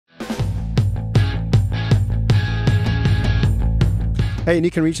Hey, and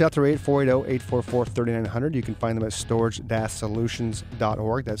you can reach out to 480-844-3900. You can find them at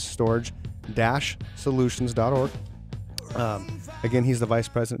storage-solutions.org. That's storage-solutions.org. Again, he's the vice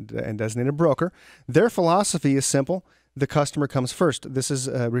president and designated broker. Their philosophy is simple. The customer comes first. This is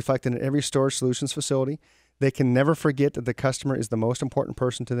reflected in every Storage Solutions facility. They can never forget that the customer is the most important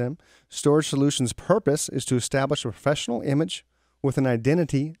person to them. Storage Solutions' purpose is to establish a professional image with an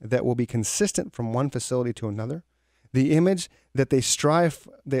identity that will be consistent from one facility to another. The image that they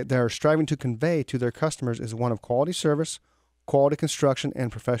are striving to convey to their customers is one of quality service, quality construction,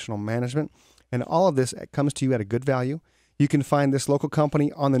 and professional management. And all of this comes to you at a good value. You can find this local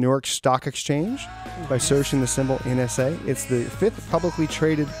company on the New York Stock Exchange by searching the symbol NSA. It's the 5th publicly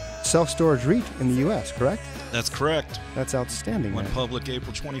traded self-storage REIT in the U.S., correct? That's correct. That's outstanding. Went public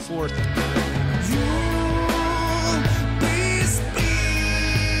April 24th.